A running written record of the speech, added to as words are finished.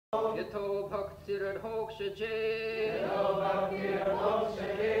Yato bhaktiradhokshaje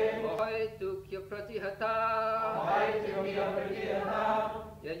Ahaitukya pratihata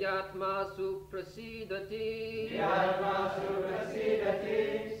Yayatma suprasidati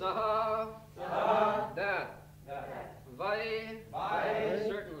Saha that Vai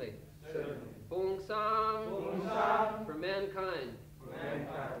certainly Pungsam for mankind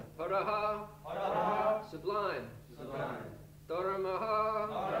Paraha sublime Dharmaha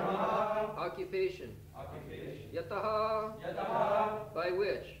occupation Yataha by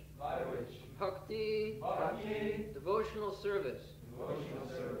which Bhakti devotional service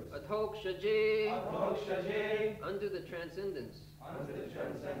Adhokshaje unto the transcendence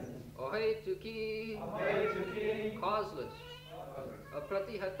Ohetuki causeless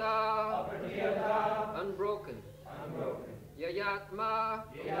Apratihata unbroken Yayatma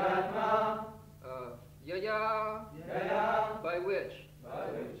Yaya by which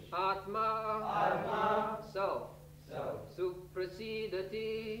Atma self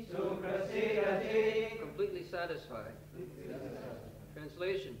Suprasidati completely satisfied.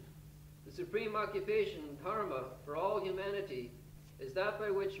 Translation: the supreme occupation, dharma, for all humanity is that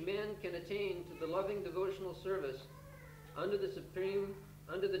by which men can attain to the loving devotional service under the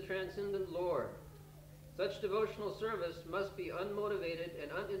transcendent Lord. Such devotional service must be unmotivated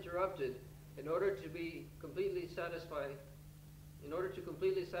and uninterrupted in order to completely satisfy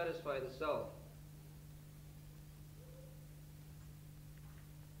the self.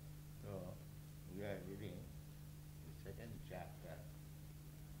 So we are reading the second chapter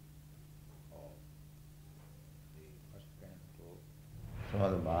of the first canto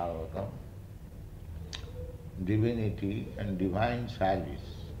Srimad Bhagavatam, Divinity and Divine Service.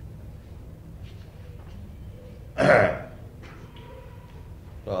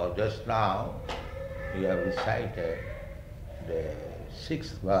 So just now we have recited the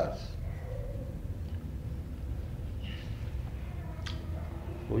 6th verse.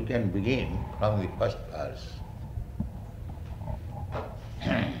 We can begin from the first verse.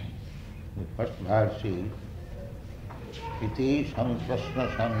 The first verse is Iti samprasna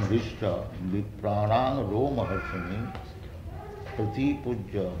samdhishta vipranang romaharsani prati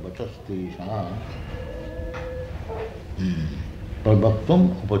pujya vachastesham Prabhaktum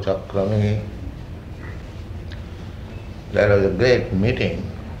upachakrame. There was a great meeting,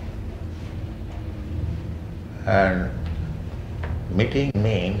 and meeting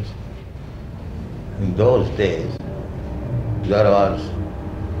means in those days there was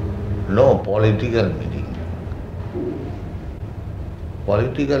no political meeting.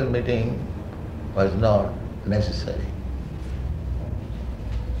 Political meeting was not necessary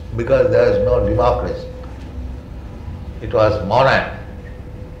because there is no democracy. It was monarch.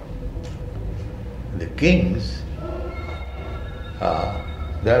 The kings,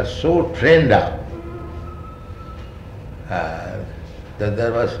 they are so trained up that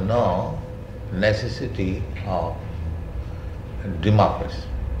there was no necessity of democracy.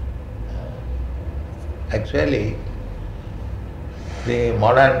 Actually, the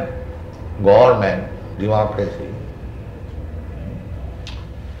modern government, democracy,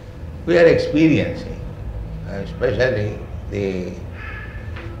 we are experiencing, especially the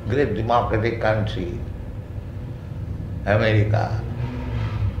great democratic country, America.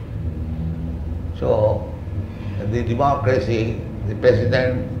 So, the democracy, the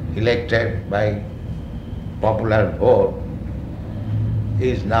president elected by popular vote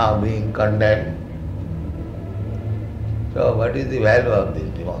is now being condemned. So, what is the value of this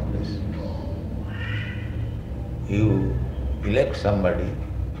democracy? You elect somebody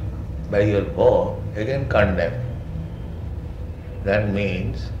by your vote, again condemn. That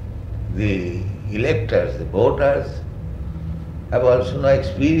means the electors, the voters, have also no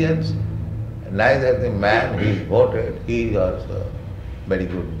experience. Neither the man who is voted, he is also a very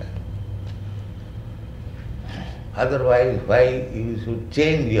good man. Otherwise, why you should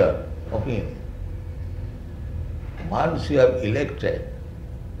change your opinion? Once you have elected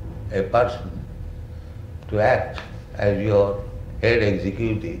a person to act as your head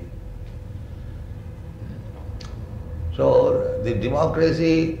executive, so the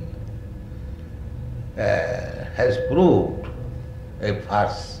democracy has proved a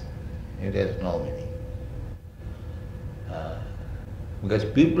farce. It has no meaning. Because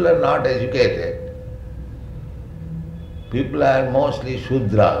people are not educated. People are mostly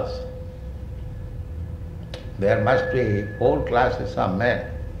Shudras. There must be 4 classes of men.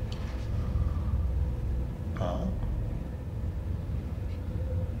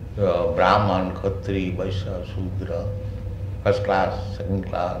 So Brahman, Khatri, Vaishya, Shudra, first class, second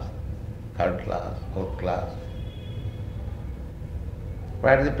class, third class, fourth class.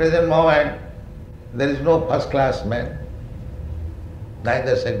 But at the present moment, there is no first class man,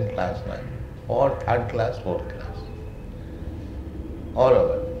 neither second class man, or third class, fourth class, all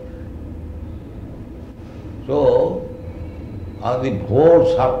over. So, on the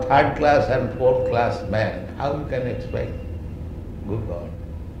votes of third class and fourth class man, how you can expect good God?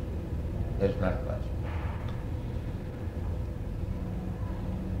 That's not possible.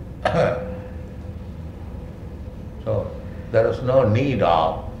 So, there is no need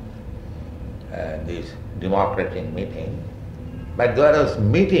of this democratic meeting, but there is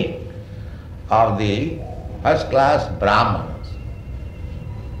meeting of the first class Brahmans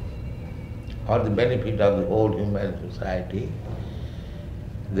for the benefit of the whole human society.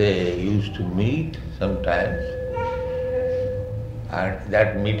 They used to meet sometimes, and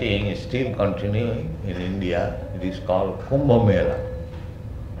that meeting is still continuing in India. It is called Kumbh Mela.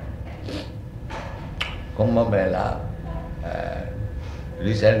 Kumbh Mela,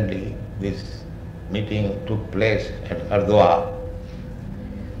 recently this meeting took place at Hardwar.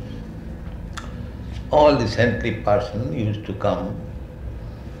 All the saintly persons used to come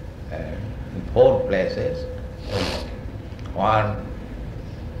in 4 places. One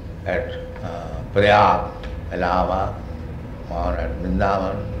at Prayag, Allahabad, one at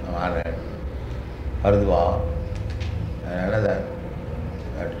Vrindavan, one at Hardwar, and another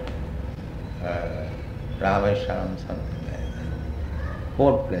at Rameshwaram, something like that.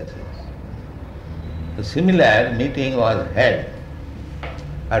 4 places. A similar meeting was held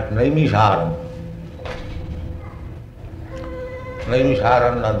at Naimisharam.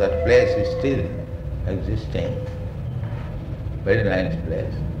 Naimisharam, now that place is still existing. Very nice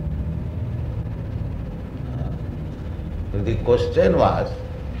place. So the question was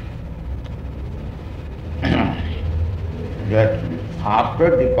that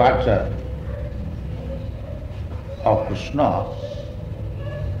after departure of Krishna,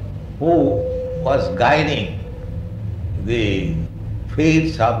 who was guiding the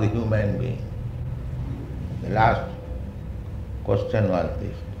fates of the human being? The last question was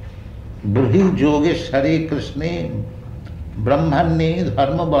this. Buddhi Yogesh Hare Krishna Brahmani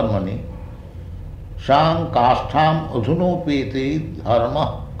Dharma Barmani Shang Kastham Adhunopeti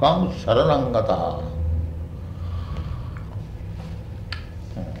Dharma Kam Saranangata.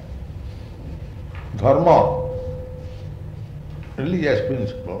 Dharma, religious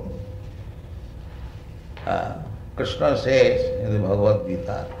principle. Krishna says in the Bhagavad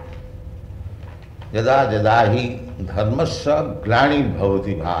Gita, Yada jadahi dharmasya glani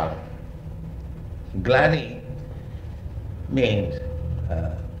bhavati bhar. Glani means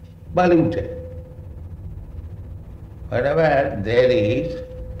polluted. Whenever there is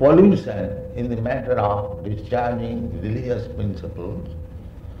pollution in the matter of discharging religious principles,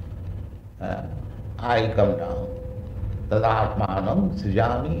 I come down. Tadatmanam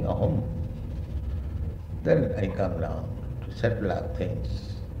srijami aham. Then I come down to settle up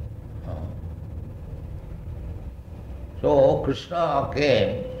things. So Krishna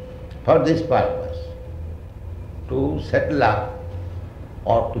came for this purpose, to settle up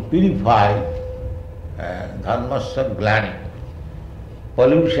or to purify dharmasya glani,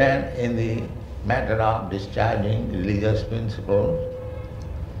 pollution in the matter of discharging religious principles.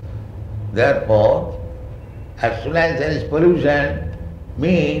 Therefore, as soon as there is pollution,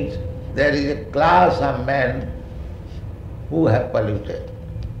 means there is a class of men who have polluted.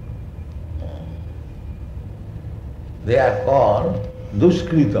 They are called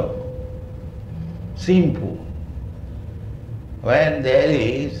duskrita, sinful. When there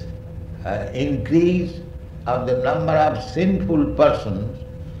is increase of the number of sinful persons,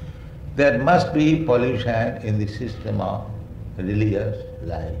 there must be pollution in the system of religious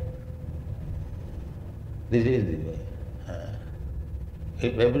life. This is the way.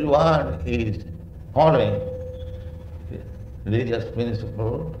 If everyone is following religious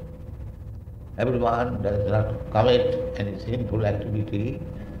principle, everyone does not commit any sinful activity,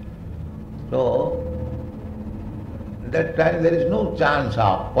 so at that time there is no chance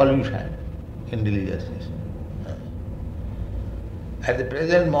of pollution in religious system. At the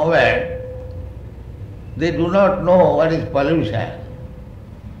present moment, they do not know what is pollution,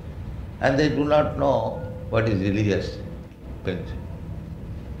 and they do not know what is religious principle.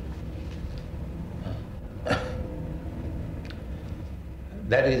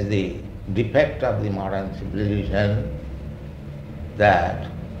 That is the defect of the modern civilization, that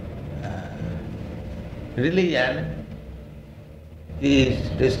religion is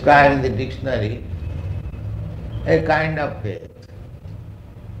described in the dictionary a kind of faith,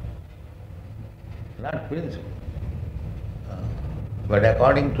 not principle. But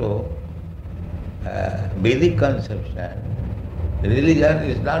according to Vedic conception, Religion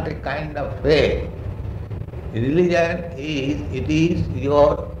is not a kind of faith. Religion is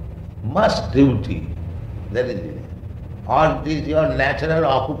your must duty. That is religion. Or it is your natural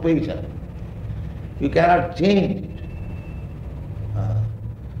occupation. You cannot change it.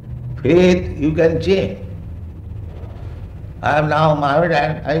 Faith you can change. I am now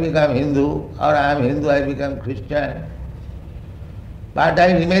Mohammedan, I become Hindu, or I am Hindu, I become Christian. But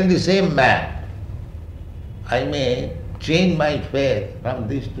I remain the same man. I may change my faith from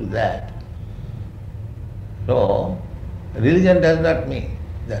this to that. So, religion does not mean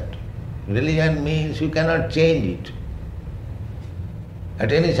that. Religion means you cannot change it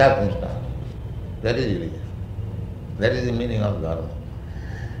at any circumstance. That is religion. That is the meaning of dharma.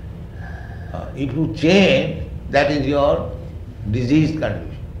 If you change, that is your diseased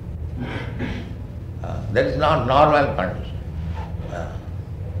condition. That is not normal condition.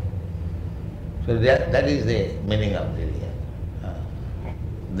 So that is the meaning of religion.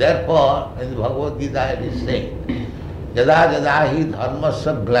 Therefore, in the Bhagavad Gita it is saying, Yada yada hi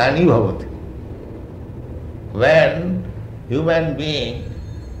dharmasya glani bhavati. When human being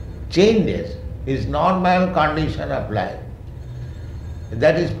changes his normal condition of life,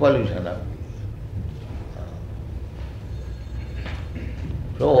 that is pollution of religion.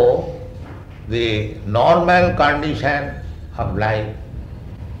 So, the normal condition of life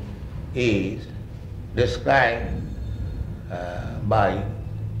is described by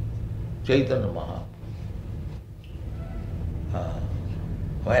Chaitanya Mahaprabhu.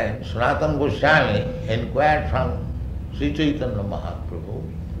 When Sanatana Goswami inquired from Sri Chaitanya Mahaprabhu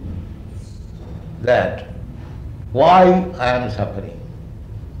that why I am suffering,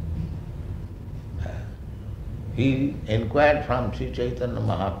 he inquired from Sri Chaitanya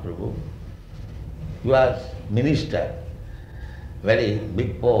Mahaprabhu. He was minister, very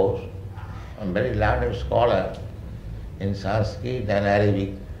big post, a very learned scholar in Sanskrit and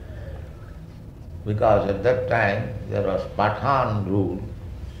Arabic, because at that time there was Pathan rule.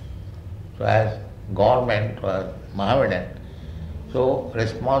 So as government was Mohammedan, so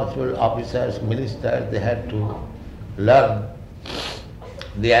responsible officers, ministers, they had to learn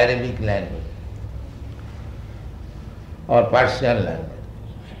the Arabic language or Persian language.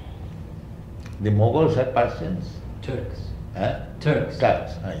 The Mughals are Persians? Turks. Turks.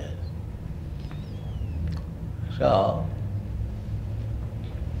 Turks, yes. So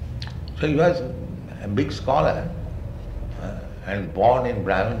he was a big scholar and born in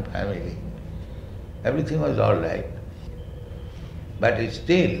Brahmin family. Everything was all right. But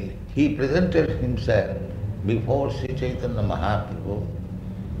still, he presented himself before Sri Chaitanya Mahaprabhu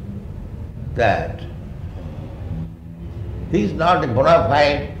that he is not a bona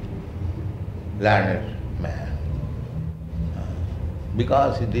fide learned man,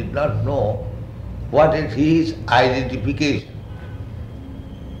 because he did not know what is his identification.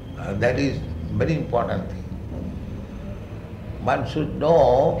 That is very important thing. One should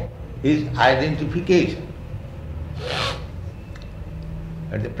know his identification.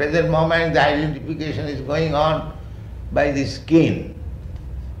 At the present moment, the identification is going on by the skin.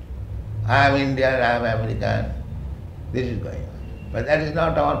 I am Indian, I am American. This is going on. But that is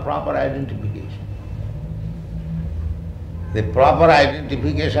not our proper identification. The proper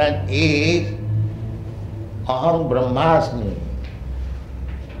identification is Aham Brahmasmi.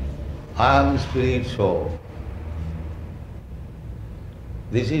 I am spirit soul.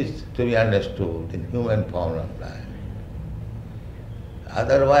 This is to be understood in human form of life.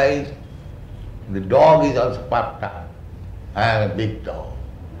 Otherwise, the dog is also puffed up. I am a big dog.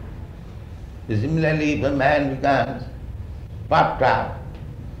 Similarly, if a man becomes puffed up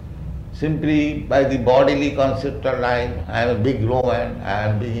simply by the bodily concept of life, I am a big Roman, I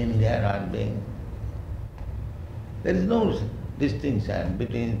am big Indian, I am big. There is no distinction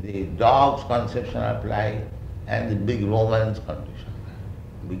between the dog's conception of life and the big Roman's conception of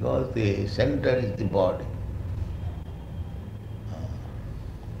life, because the center is the body.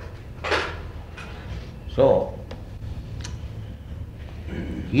 So,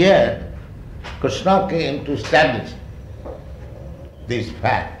 here Krishna came to establish this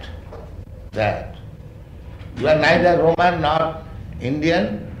fact that you are neither Roman nor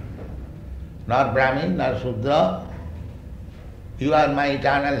Indian, nor Brahmin, nor Shudra. You are my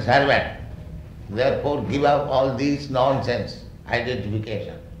eternal servant. Therefore give up all these nonsense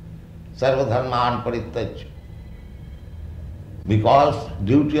identification. Sarvadharman parityaj. Because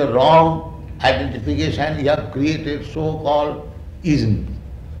due to your wrong identification, you have created so-called isms.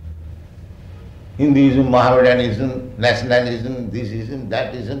 Hinduism, Mohammedanism, nationalism, this ism,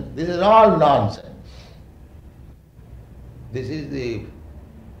 that ism, this is all nonsense. This is the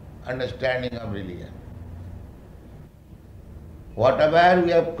understanding of religion. Whatever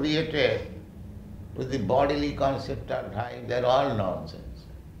we have created with the bodily concept of time, they are all nonsense.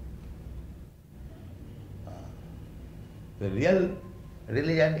 The real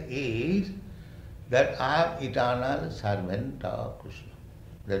religion is that I am eternal servant of Krishna.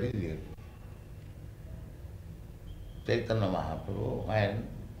 That is real. Chaitanya Mahaprabhu, when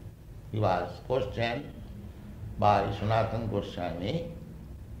he was questioned by Sanatana Goswami,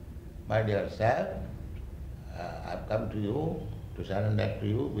 my dear sir, I have come to you to surrender to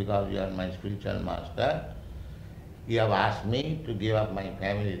you because you are my spiritual master. You have asked me to give up my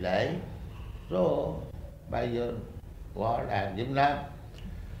family life, so by your word I have given up.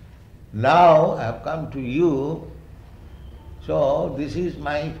 Now I have come to you, so this is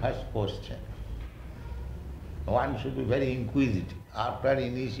my first question. One should be very inquisitive. After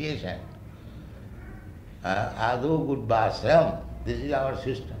initiation, Adu Gudbasram, this is our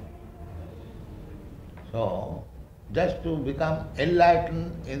system. So, just to become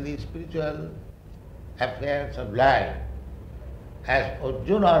enlightened in the spiritual affairs of life, as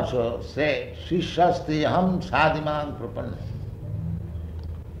Arjuna also said, Shishasti Ham Sadhiman Prapanna.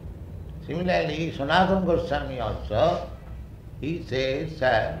 Similarly, Sanatana Goswami also, he says,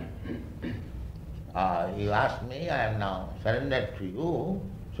 sir, you asked me, I am now surrendered to you,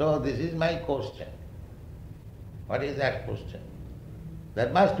 so this is my question. What is that question? There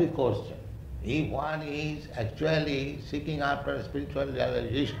must be question. If one is actually seeking after spiritual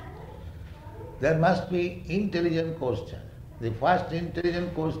realization, there must be intelligent question. The first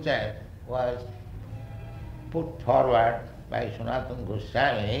intelligent question was put forward by Sanatana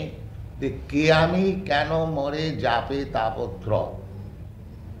Goswami, the Kiyami Kano More Jape Tapotra.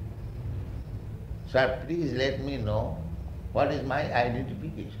 Sir, please let me know what is my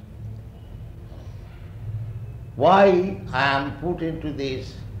identification. Why I am put into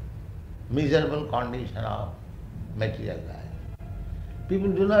this miserable condition of material life.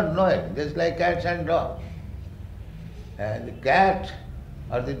 People do not know it, just like cats and dogs. And the cat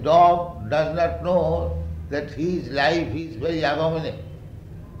or the dog does not know that his life is very abominable.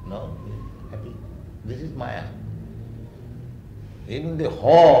 No, he is happy. This is Maya. Even the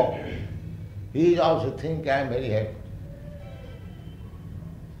hog, he is also thinking I am very happy.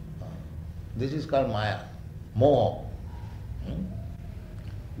 This is called Maya, Moha.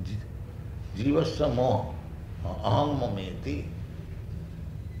 Jivasya moha, aham mameti.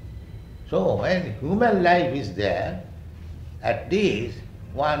 So when human life is there, at least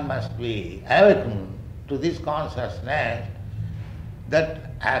one must be awakened to this consciousness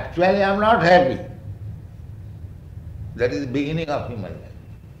that actually I am not happy. That is the beginning of human life.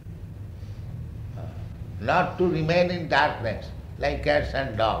 Not to remain in darkness like cats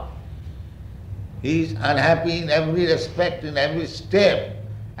and dogs. He is unhappy in every respect, in every step,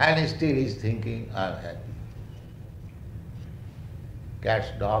 and still he is thinking unhappy. Cats,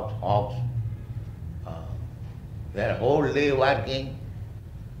 dogs, hogs, their whole day working,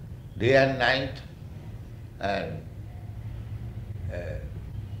 day and night, and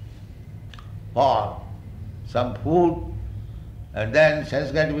for some food, and then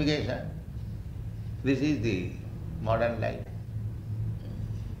sense gratification. This is the modern life.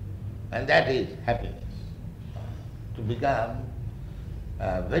 And that is happiness. To become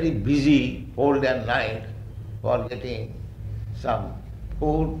very busy whole day and night for getting some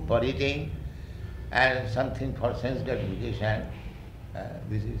food for eating and something for sense gratification,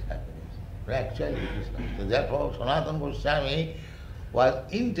 this is happiness. But actually it is not. So therefore Sanatana Goswami was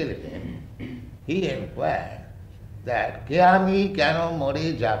intelligent. He inquired that Kyami Kyano More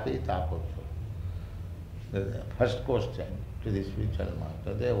Jape Tapotra. The first question to the spiritual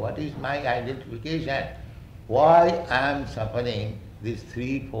master, what is my identification? Why I am suffering these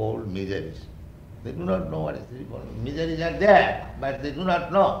threefold miseries? They do not know what is threefold. Miseries are there, but they do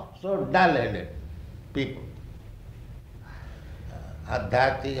not know. So dull-headed people.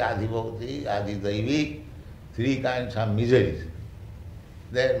 Adhyati, Adhibhakti, Adhidaivik, three kinds of miseries.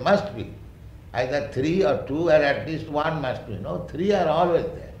 There must be either three or two, or at least one must be. No, three are always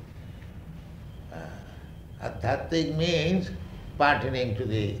there. Adhyatic means pertaining to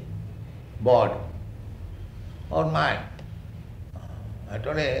the body or mind.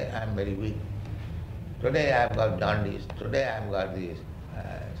 Today I am very weak. Today I have got jaundice. Today I have got this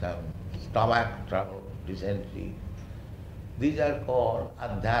some stomach trouble, dysentery. These are called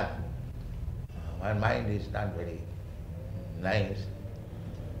adhyatma. My mind is not very nice.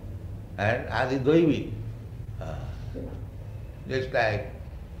 And adhidaivik, just like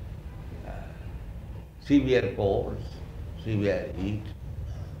severe colds, severe heat,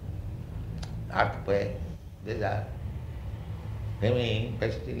 earthquake, these are famine,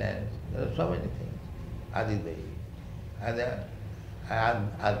 pestilence, there are so many things, adhidaivik. And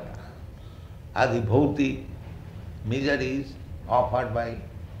adhibhauti, miseries offered by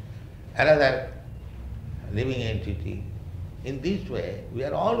another living entity. In this way, we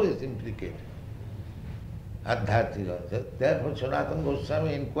are always implicated. Adhyatmika. Therefore, Sanatana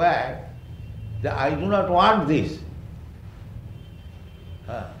Goswami inquired that I do not want this.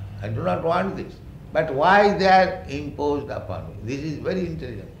 I do not want this. But why they are imposed upon me? This is very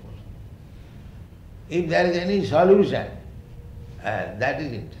intelligent question. If there is any solution, that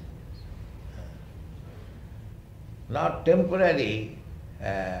is intelligence. Not temporary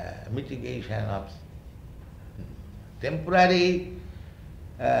mitigation of temporary,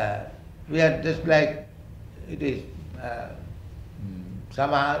 we are just like it is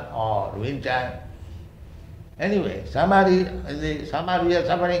summer or winter. Anyway, in the summer we are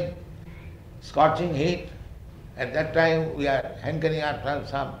suffering scorching heat. At that time we are hankering after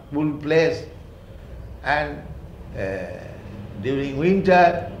some cool place, and during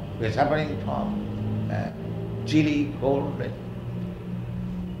winter we are suffering from chilly, cold.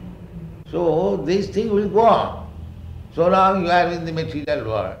 So this thing will go on. So long you are in the material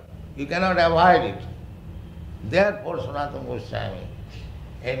world, you cannot avoid it. Therefore Sanatana Goswami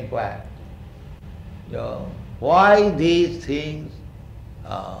inquired, why these things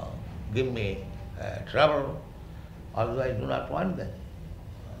give me trouble, although I do not want them.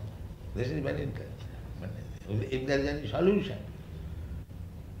 This is very interesting. If there is any solution.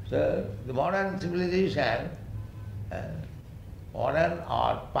 So the modern civilization, modern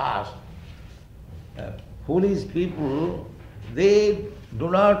or past, foolish people, they do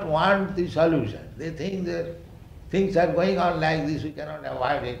not want the solution. They think that things are going on like this, we cannot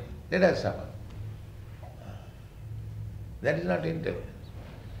avoid it, let us suffer. That is not intelligence.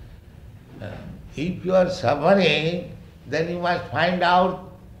 If you are suffering, then you must find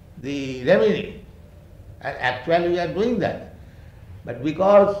out the remedy. And actually we are doing that. But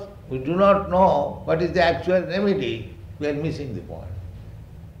because we do not know what is the actual remedy, we are missing the point.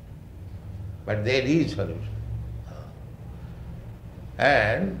 But there is solution.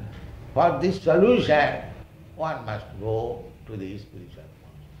 And for this solution, one must go to the spiritual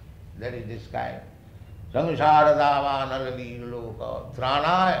world. That is described. Samsara dava loka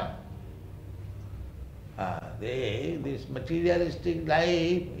tranaya. This materialistic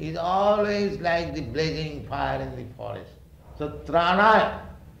life is always like the blazing fire in the forest. So tranaya,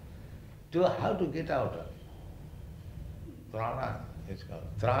 to how to get out of it. Trana is called.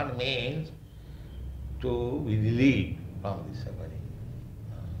 Tran means to be relieved from the suffering.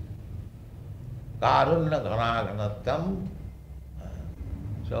 Karunna ghanaganatam.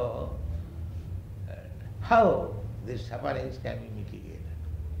 So, how these sufferings can be mitigated?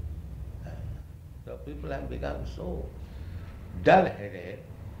 So people have become so dull-headed,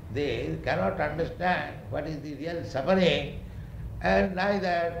 they cannot understand what is the real suffering, and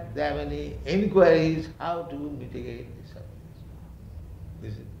neither they have any inquiries how to mitigate the sufferings.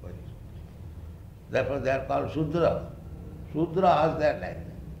 This is what is. Therefore they are called Shudra. Shudras, they are like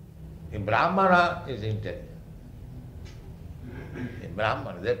that. A Brahmana is intelligent. A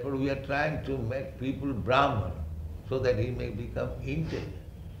Brahmana. Therefore we are trying to make people Brahmana so that he may become intelligent.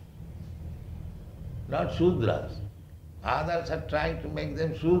 Not Shudras. Others are trying to make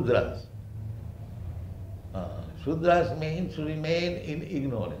them Shudras. Shudras means to remain in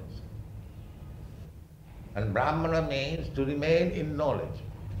ignorance. And Brahmana means to remain in knowledge.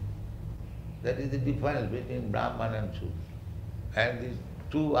 That is the difference between Brahman and Shudra. And these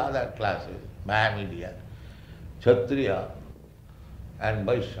two other classes, Mahamediya, Kshatriya and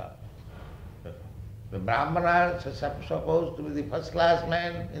Vaishya. The Brahmanas are supposed to be the first class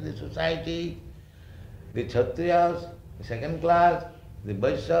men in the society, the Kshatriyas, the second class, the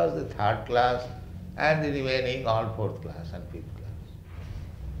Vaishyas, the third class, and the remaining all fourth class and fifth class.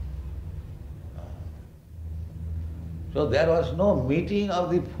 So there was no meeting of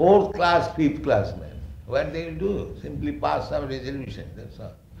the fourth class, fifth class men. What they will do? Simply pass some resolution, that's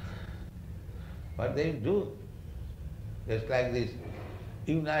all. What they will do? Just like this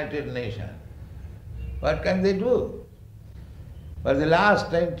United Nations. What can they do? For the last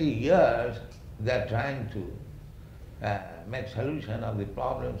 20 years, they are trying to make solution of the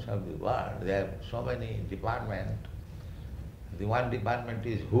problems of the world. There are so many departments. The one department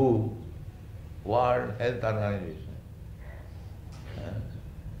is WHO, World Health Organization.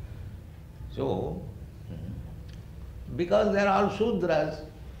 So, because they are all Shudras,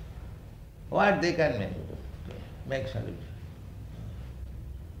 what they can make solution?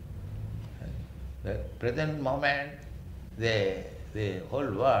 The present moment, the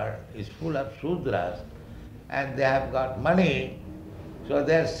whole world is full of Shudras, and they have got money, so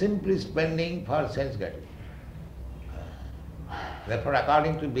they are simply spending for sense gratification. Therefore,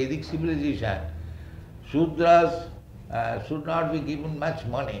 according to Vedic civilization, Shudras should not be given much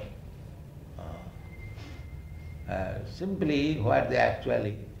money. Simply what they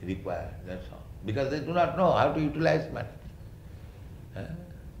actually require, that's all. Because they do not know how to utilize money.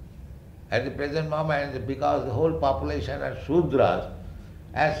 At the present moment, because the whole population are Shudras,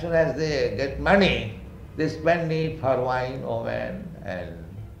 as soon as they get money, they spend it for wine, women, and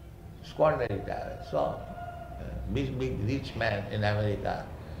squander it away. So, big rich man in America,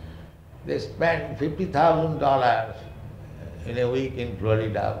 they spend $50,000 in a week in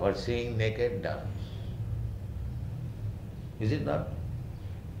Florida for seeing naked dance. Is it not?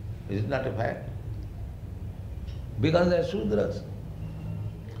 Is it not a fact? Because they are Shudras.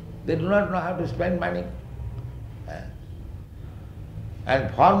 They do not know how to spend money.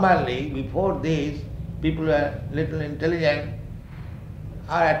 And formerly, before this, people were little intelligent,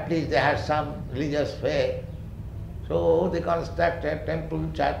 or at least they had some religious faith. So they constructed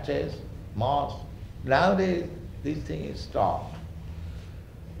temples, churches, mosques. Nowadays, this thing is stopped.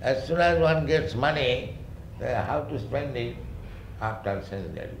 As soon as one gets money, they have to spend it after sense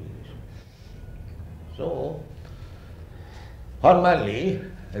gratification. So, formerly,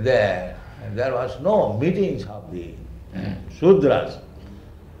 there was no meetings of the Shudras.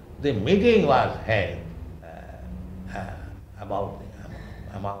 The meeting was held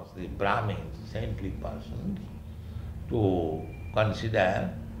amongst the Brahmins, saintly persons, to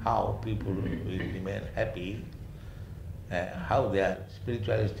consider how people will remain happy, how their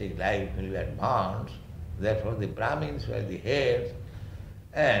spiritualistic life will advance. Therefore the Brahmins were the heads,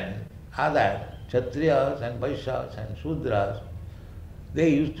 and other Kshatriyas and Vaishyas and Shudras, they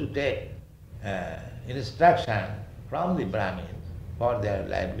used to take instruction from the Brahmins for their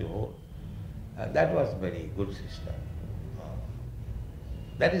livelihood. That was very good system.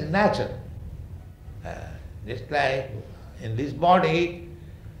 That is natural. Just like in this body,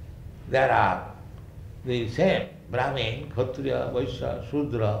 there are the same Brahmin, Kshatriya, Vaishya,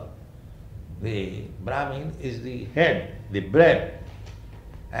 Shudra. The Brahmin is the head, the brain,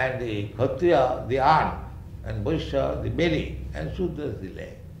 and the Kshatriya, the arm, and Vaishya, the belly, and Shudra is the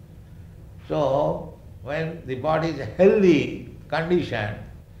leg. So, when the body is a healthy condition,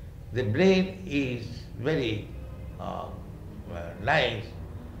 the brain is very nice,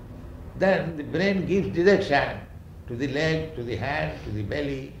 then the brain gives direction to the leg, to the hand, to the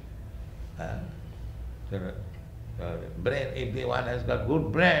belly. Brain, if the one has got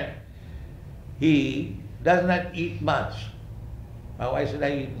good brain, he does not eat much. Why should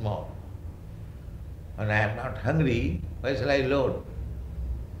I eat more? When I am not hungry, why shall I load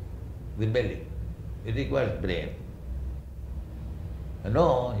the belly? It requires brain.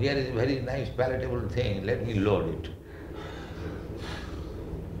 No, here is a very nice palatable thing, let me load it.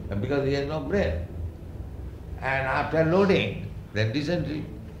 And because he has no brain. And after loading, then dysentery.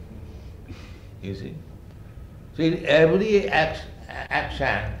 You see? So in every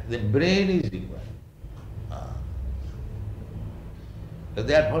action, the brain is required. So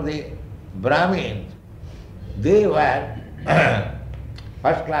therefore the Brahmins, they were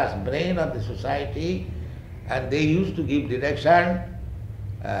first class brain of the society, and they used to give direction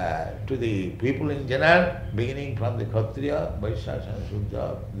to the people in general, beginning from the Kshatriya, Vaishyas and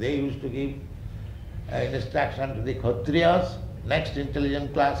Shudra. They used to give instruction to the Kshatriyas, next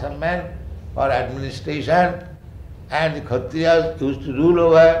intelligent class of men, for administration, and the Kshatriyas used to rule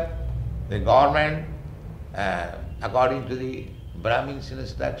over the government according to the Brahmin's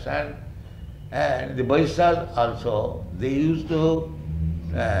instruction, and the Vaishyas also, they used to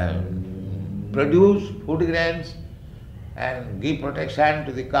produce food grains and give protection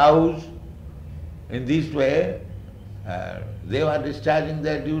to the cows. In this way, they were discharging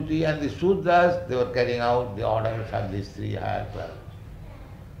their duty, and the Shudras, they were carrying out the orders of these three higher classes.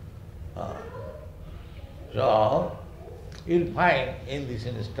 So, you'll find in this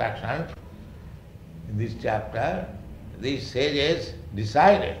instruction, in this chapter, these sages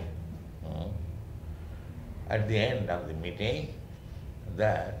decided at the end of the meeting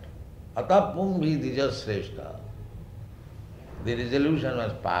that Atapum Vidijasreshta. The resolution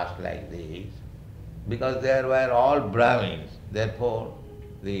was passed like this, because there were all Brahmins. Therefore,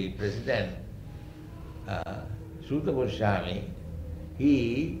 the president, Suta Goswami,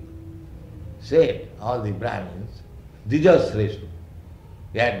 he said all the Brahmins, Dijasreshta,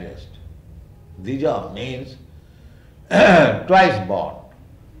 he addressed. Dija means twice born.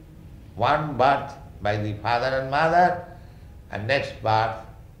 One birth by the father and mother, and next birth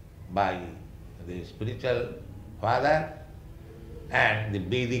by the spiritual father and the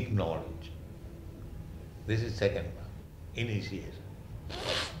Vedic knowledge. This is second birth, initiation.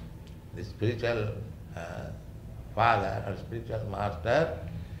 The spiritual father or spiritual master,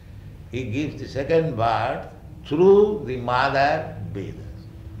 he gives the second birth through the mother Vedas.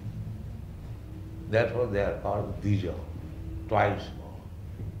 Therefore they are called Dija, twice born.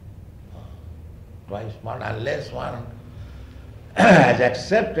 Twice born, unless one has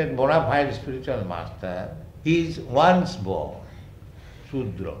accepted bona fide spiritual master, he is once born,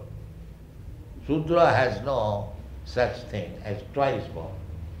 Shudra. Shudra has no such thing as twice born.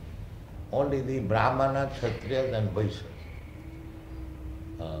 Only the Brahmana, Kshatriyas and Vaishyas.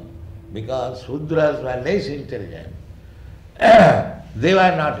 Because Shudras were less intelligent, they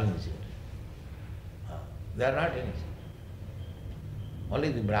were not initiated. They are not initiated. Only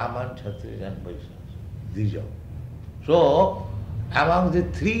the Brahman, Kshatriyas and Vaishyas, Dija. So, among the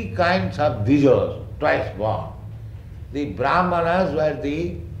three kinds of Dijas, twice born, the Brahmanas were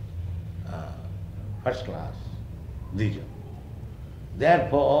the first class Dija.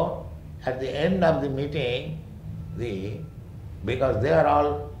 Therefore, at the end of the meeting, because they are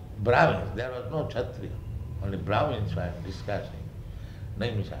all Brahmins, there was no Kshatriya, only Brahmins were discussing.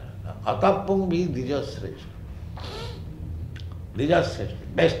 Atapung bhi Dijasreshta.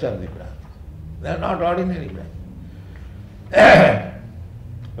 Dijasreshta, best of the Brahmins. They are not ordinary Brahmins.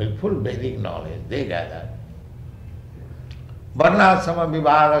 With full Vedic knowledge, they gather. Varnasama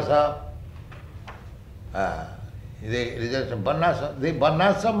vibhagasa. The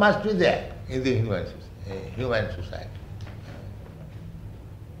Varnasama must be there in the human society.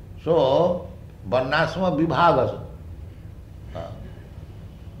 So, Varnasama vibhagasa.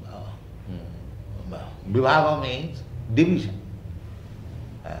 Vibhaga means division.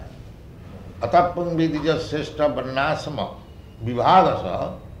 Atapung vidija sreshta varnasama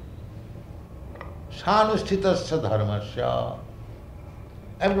vibhagasa sanusthitasya dharmasya.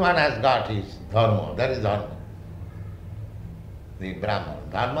 Everyone has got his dharma, that is dharma. The Brahman.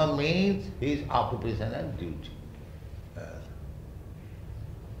 Dharma means his occupational duty.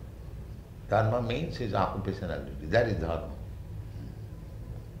 Dharma means his occupational duty, that is dharma.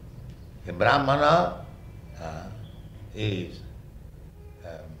 A Brahmana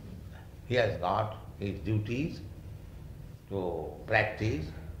he has got his duties to practice,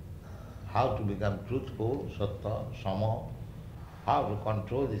 how to become truthful, sattva, sama, how to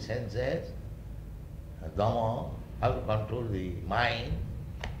control the senses, dhamma, how to control the mind,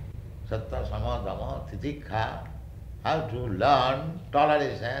 sattva, sama, dhamma, titikha, how to learn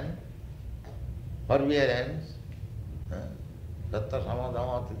toleration, forbearance, sattva, sama,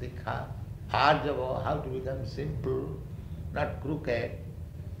 dhamma, titikha, arjava, how to become simple, not crooked,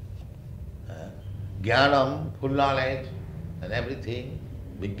 jnanam, full knowledge and everything,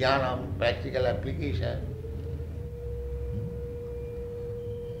 vijnanam, practical application,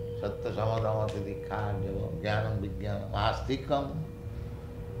 sattva, sama, dhamma, titikha, arjava, jnanam, vijnanam, astikam,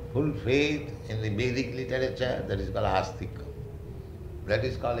 full faith in the Vedic literature, that is called astikam. That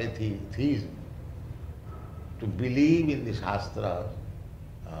is called atheism. To believe in the Shastras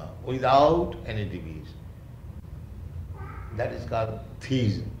without any division. That is called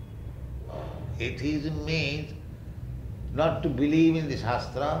theism. Atheism means not to believe in the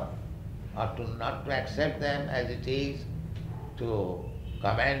Shastra or not to accept them as it is, to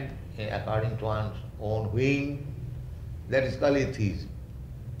comment according to one's own whim. That is called atheism.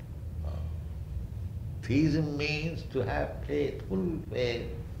 Theism means to have faith, full faith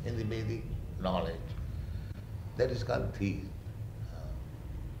in the Vedic knowledge. That is called theism.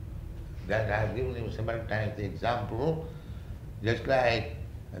 That I have given you several times the example, just like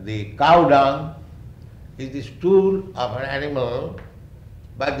the cow dung is the stool of an animal,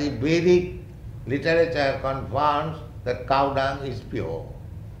 but the Vedic literature confirms that cow dung is pure.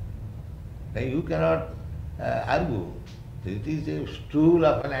 Now you cannot argue. It is a stool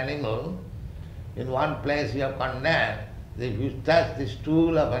of an animal. In one place you have condemned that if you touch the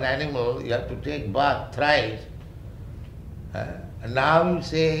stool of an animal, you have to take bath thrice. And now you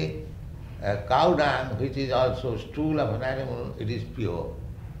say cow dung, which is also stool of an animal, it is pure.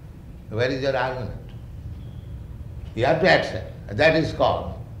 Where is your argument? You have to accept. That is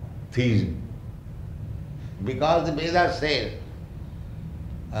called theism. Because the Vedas says,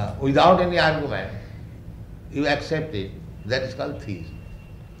 without any argument, you accept it, that is called theism.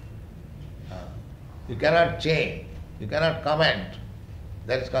 You cannot change, you cannot comment,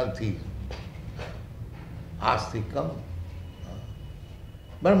 that is called theism. Astikam,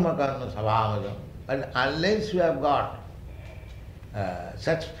 Brahma karma sabhavajam. And unless you have got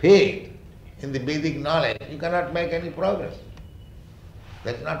such faith in the Vedic knowledge, you cannot make any progress.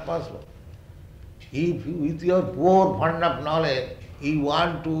 That's not possible. If you, with your poor fund of knowledge, you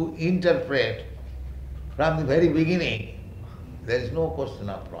want to interpret from the very beginning, there is no question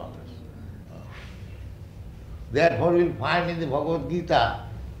of progress. Therefore we will find in the Bhagavad Gita,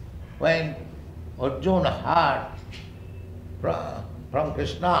 when Arjuna heard from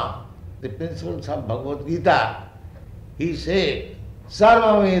Krishna the principles of Bhagavad Gita, he said,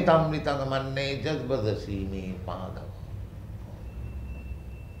 Sarvavetam Ritangamanne Jadvadasi me Padava.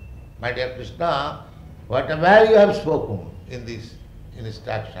 My dear Krishna, whatever you have spoken in this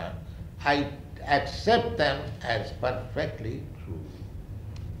instruction, I accept them as perfectly true.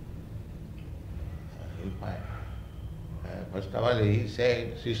 You'll find. First of all, he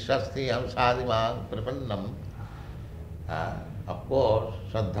said, Srishastiyam sadimang prapannam. Of course,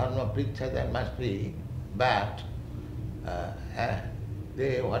 Sadharma Pricha there must be, but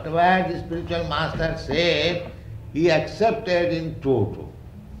whatever the spiritual master said, he accepted in toto.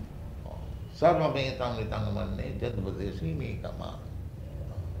 Sarvametam ritangamanne jadvadesi me kama.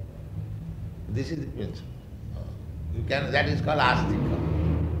 This is the principle. That is called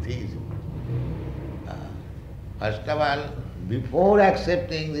astika, theism. First of all, before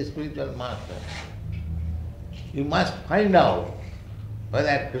accepting the spiritual master, you must find out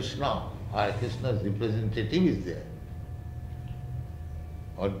whether Krishna or Krishna's representative is there.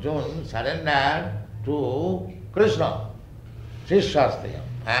 Arjuna surrendered to Krishna. Srishastayam,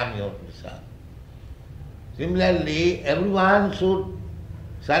 I am your Krishna. Similarly, everyone should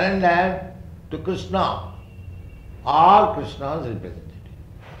surrender to Krishna or Krishna's representative.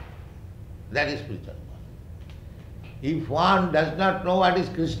 That is spiritual. If one does not know what is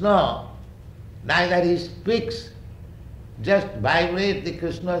Krishna, neither he speaks, just vibrate the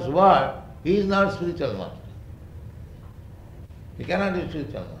Krishna's word, he is not spiritual master. He cannot be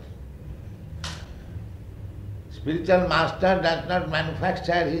spiritual master. Spiritual master does not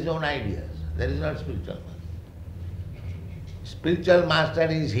manufacture his own ideas. That is not spiritual master. Spiritual master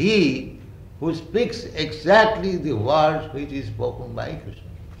is he who speaks exactly the words which is spoken by Krishna.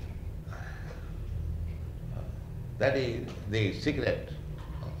 That is the secret.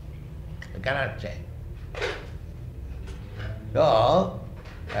 You cannot change. So,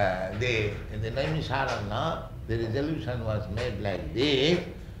 in the Naimisharanya, the resolution was made like this: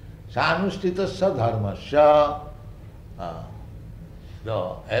 Sanustitasya dharmasya.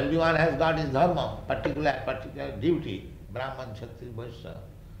 So, everyone has got his dharma, particular duty, Brahman, Kshatriya, Vaishya.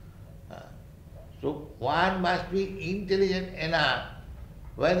 So, one must be intelligent enough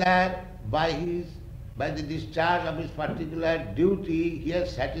whether by the discharge of his particular duty, he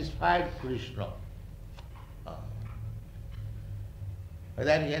has satisfied Krishna.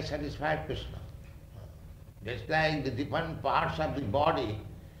 Whether he has satisfied Krishna. Just like the different parts of the body,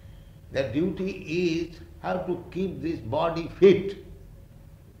 the duty is how to keep this body fit.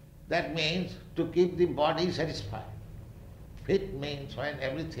 That means to keep the body satisfied. Fit means when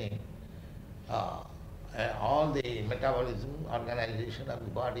everything, all the metabolism, organization of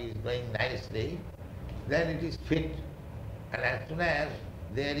the body is going nicely, then it is fit. And as soon as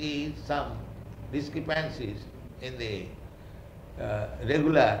there is some discrepancies in the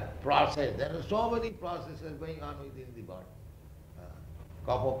regular process, there are so many processes going on within the body.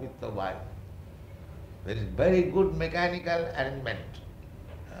 Kapha, Pitta, Vaya. There is very good mechanical arrangement.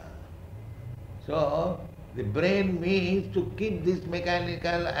 So, the brain means to keep this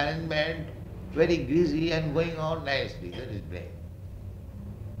mechanical arrangement very greasy and going on nicely. That is brain.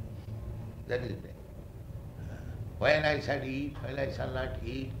 That is brain. When I shall eat, when I shall not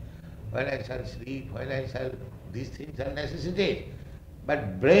eat, when I shall sleep, when I shall... These things are necessities.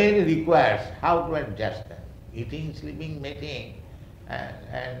 But brain requires how to adjust them. Eating, sleeping, mating,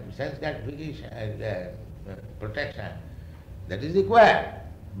 and sense gratification, protection. That is required.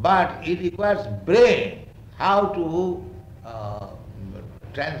 But it requires brain how to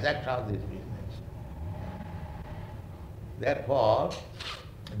transact all this business. Therefore,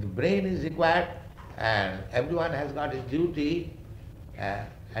 the brain is required, and everyone has got his duty,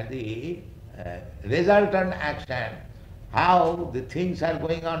 and the resultant action, how the things are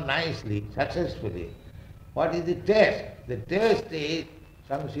going on nicely, successfully. What is the test? The test is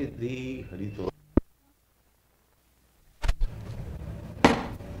samsiddhi harito.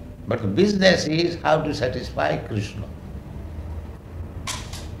 But the business is how to satisfy Krishna.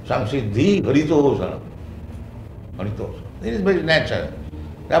 Samsiddhi haritosana. Haritosana. This is very natural.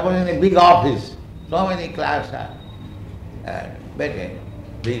 Suppose in a big office, so many clerks are better.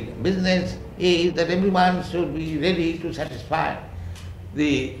 The business is that everyone should be ready to satisfy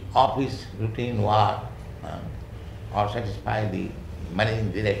the office routine work or satisfy the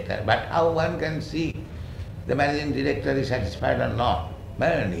managing director. But how one can see the managing director is satisfied or not?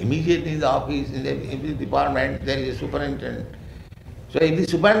 Man, immediately in the office, in the department, there is a superintendent. So if the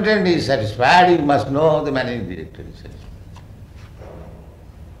superintendent is satisfied, you must know the managing director is satisfied.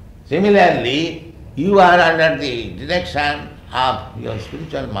 Similarly, you are under the direction of your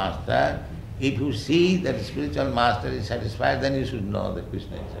spiritual master. If you see that the spiritual master is satisfied, then you should know that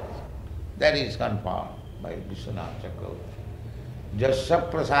Krishna is satisfied. That is confirmed by Vishwanath Chakravarti.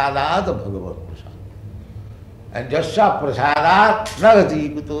 Jasya prasadat bhagavat prasad. And jasya prasadat nagati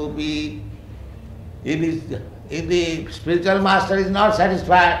kutopi. If the spiritual master is not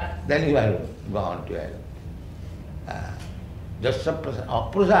satisfied, then you are gone to hell. Jasya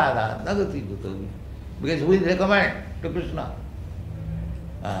prasadat nagati kutopi. Because we recommend to Krishna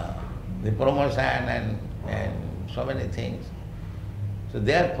the promotion and so many things. So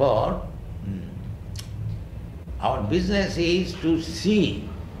therefore, our business is to see.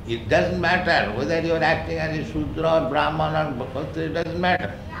 It doesn't matter whether you are acting as a Shudra or Brahman or Bhakti, it doesn't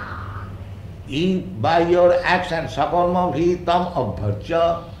matter. If by your action, Sakarma Vritam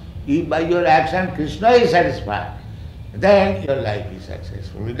Abhajya, if by your action Krishna is satisfied, then your life is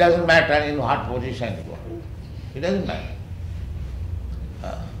successful. It doesn't matter in what position you are. It doesn't matter.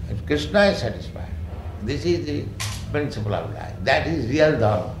 If Krishna is satisfied, this is the principle of life. That is real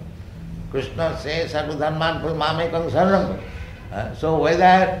dharma. Krishna says, Sarva dharman mamekam saranam. So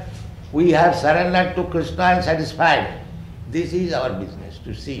whether we have surrendered to Krishna and satisfied, this is our business,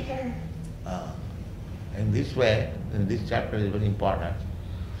 to see. In this way, in this chapter is very important.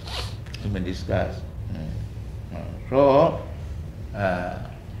 We may discuss. So,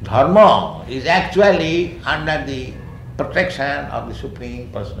 dharma is actually under the protection of the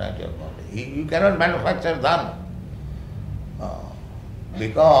Supreme Personality of Godhead. You cannot manufacture dharma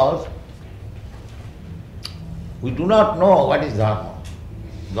because we do not know what is dharma.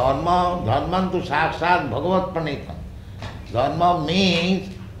 Dharmantu sakshat bhagavat pranita. Dharma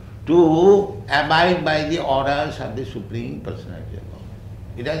means to abide by the orders of the Supreme Personality of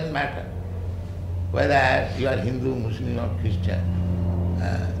Godhead. It doesn't matter whether you are Hindu, Muslim or Christian.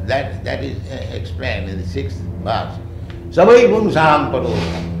 That is explained in the 6th verse. Savai pumsam paro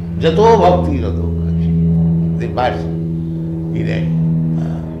jato bhakti rado. The verse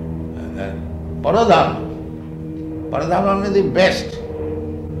Paradharma. Paradharma means the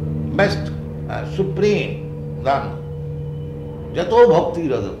best, supreme dharma. Jato bhakti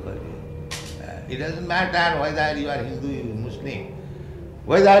rado. It doesn't matter whether you are Hindu or Muslim,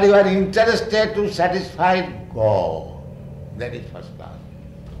 whether you are interested to satisfy God. That is first class.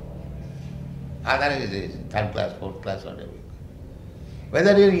 Otherwise it is third class, fourth class, whatever.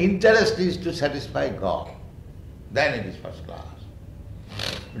 Whether your interest is to satisfy God, then it is first class.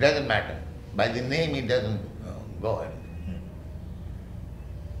 It doesn't matter. By the name it doesn't go ahead.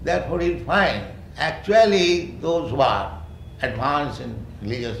 Therefore you'll find actually those who are advanced in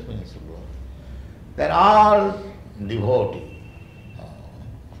religious principles, they're all devotees,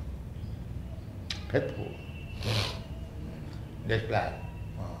 faithful, just like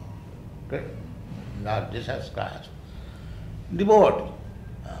Lord Jesus Christ, devotee.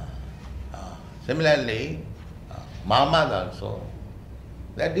 Similarly, Muhammad also,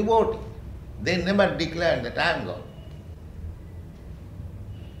 they are devotee. They never declared that I am God.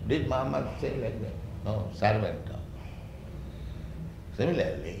 Did Muhammad say like that? No, servant of God.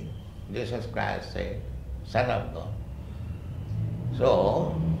 Similarly, Jesus Christ said, Son of God.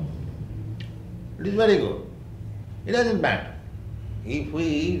 So, it is very good. It doesn't matter. If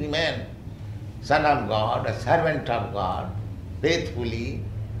we remain Son of God, a servant of God, faithfully,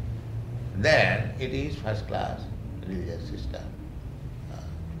 then it is first class religious system.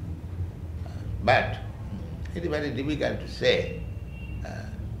 But it is very difficult to say.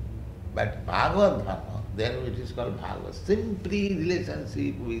 But Bhagavad Dharma, then it is called Bhagavad, simply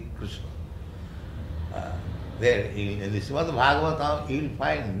relationship with Krishna. There in the Srimad Bhagavatam you will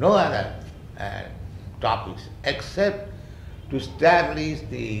find no other topics except to establish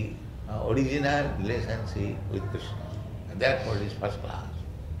the original relationship with Krishna. And therefore it is first class.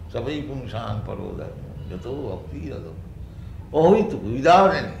 Savai pumsam paroda jato bhakti rado.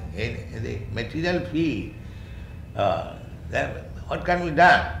 Without any material field, what can be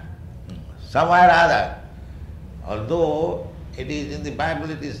done? Somewhere or other. Although it is in the Bible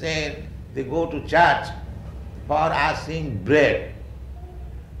it is said they go to church for asking bread.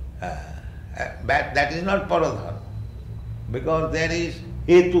 But that is not paradharma. Because there is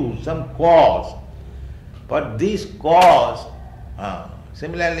hetu, some cause. But this cause,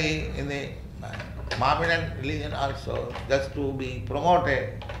 similarly in the Mohammedan religion also, just to be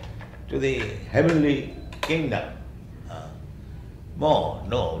promoted to the heavenly kingdom.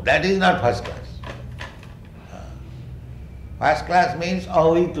 No, that is not first class. First class means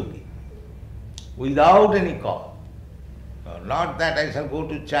ahituki, without any cause. Not that I shall go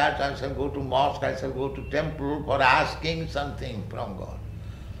to church, I shall go to mosque, I shall go to temple for asking something from God.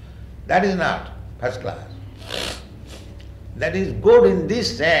 That is not first class. That is good in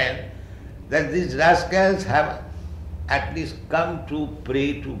this sense that these rascals have at least come to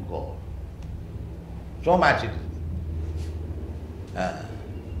pray to God. So much it is.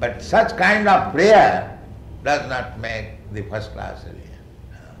 But such kind of prayer does not make the first class religion.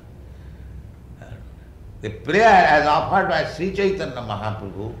 The prayer as offered by Sri Chaitanya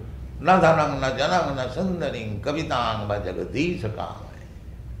Mahaprabhu, na dhanam na janam na sundaring kavitang va jagadishakam.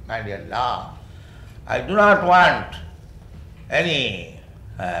 My dear Lord, I do not want any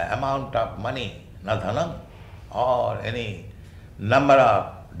amount of money, na dhanam, or any number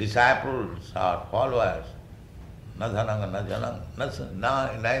of disciples or followers, na dhanam na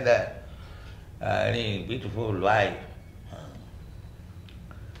janam, neither any beautiful wife.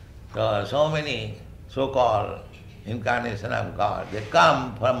 So many so-called incarnation of God, they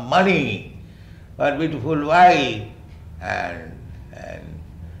come for money, for beautiful wife and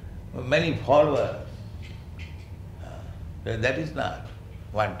many followers. That is not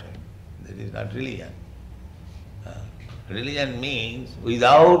wanted. That is not religion. Religion means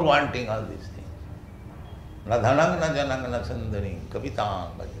without wanting all these things. Na dhanang na janang na sundaring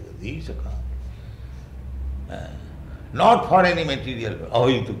kapitang bhajagadishakam. Not for any material,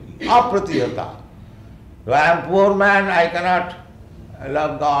 ahituki, apratihata. So I am poor man, I cannot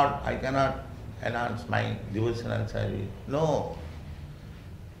love God, I cannot enhance my devotional service. No.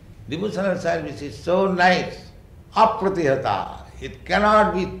 Devotional service is so nice, apratihata. It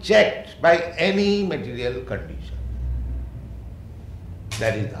cannot be checked by any material condition.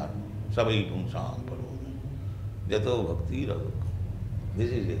 That is dharma. Sabai pumsam parona. Jato bhakti radhaka.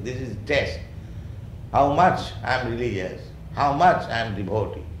 This is it. This is test. How much I am religious, how much I am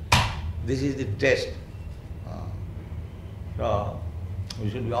devotee. This is the test. So we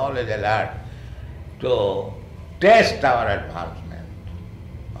should be always alert to test our advancement,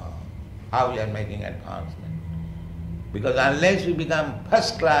 how we are making advancement. Because unless we become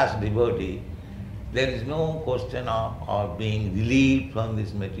first-class devotee, there is no question of being relieved from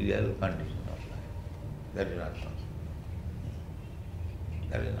this material condition of life. That is not possible.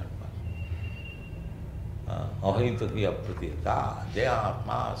 That is not possible. Ahitaki apratiyata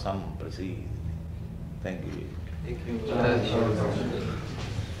jayatma samprasid. Thank you. Thank you.